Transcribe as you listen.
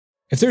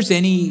If there's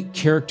any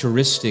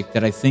characteristic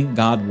that I think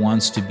God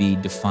wants to be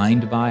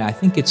defined by, I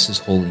think it's His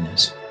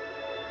holiness.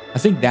 I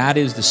think that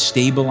is the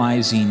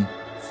stabilizing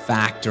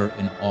factor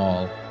in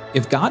all.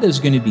 If God is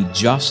going to be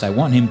just, I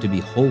want Him to be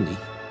holy.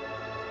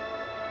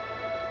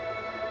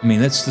 I mean,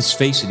 let's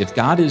face it. If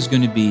God is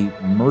going to be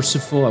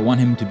merciful, I want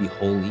Him to be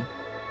holy.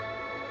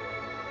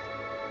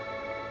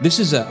 This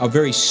is a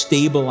very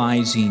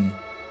stabilizing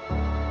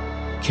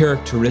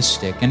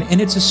characteristic,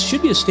 and it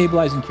should be a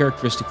stabilizing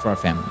characteristic for our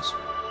families.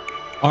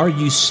 Are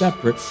you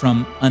separate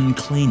from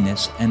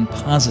uncleanness and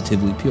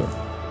positively pure?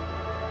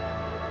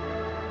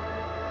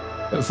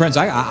 Friends,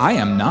 I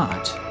am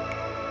not.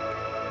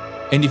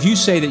 And if you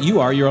say that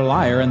you are, you're a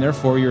liar, and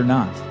therefore you're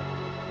not.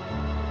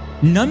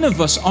 None of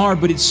us are,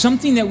 but it's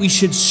something that we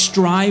should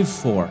strive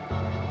for.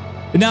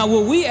 Now,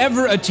 will we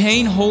ever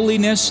attain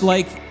holiness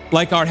like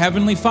our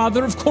Heavenly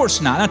Father? Of course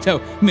not.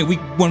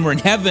 When we're in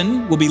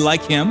heaven, we'll be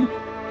like Him.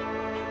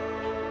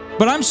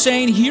 But I'm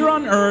saying here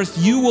on earth,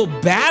 you will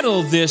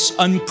battle this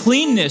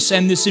uncleanness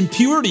and this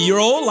impurity your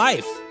whole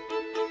life.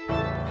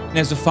 And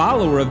as a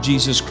follower of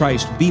Jesus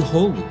Christ, be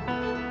holy.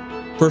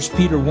 1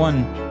 Peter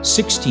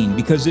 1:16,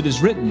 because it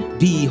is written,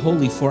 be ye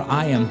holy, for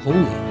I am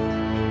holy.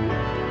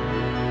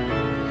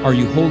 Are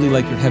you holy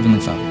like your Heavenly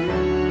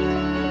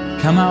Father?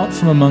 Come out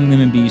from among them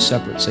and be ye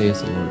separate,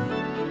 saith the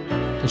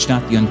Lord. Touch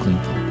not the unclean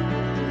thing.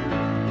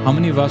 How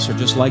many of us are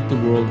just like the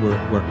world?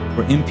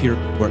 We're impure,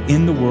 we're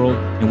in the world,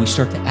 and we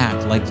start to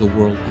act like the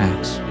world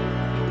acts.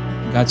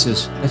 God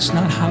says, that's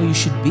not how you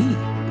should be.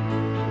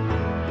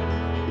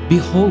 Be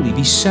holy,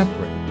 be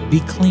separate, be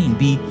clean,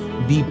 be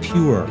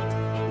pure,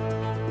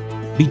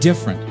 be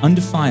different,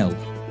 undefiled.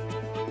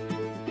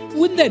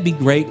 Wouldn't that be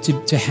great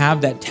to have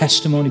that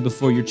testimony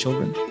before your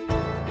children?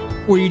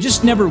 Where you're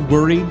just never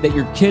worried that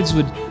your kids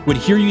would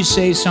hear you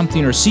say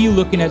something or see you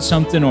looking at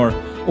something or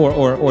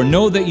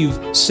know that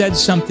you've said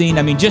something.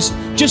 I mean, just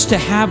to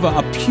have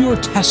a pure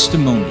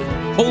testimony,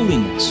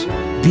 holiness.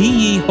 Be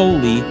ye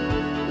holy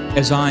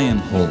as I am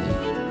holy.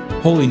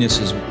 Holiness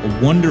is a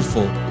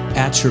wonderful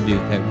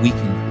attribute that we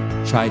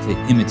can try to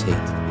imitate.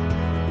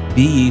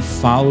 Be ye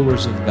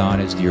followers of God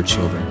as dear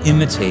children.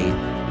 Imitate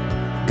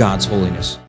God's holiness.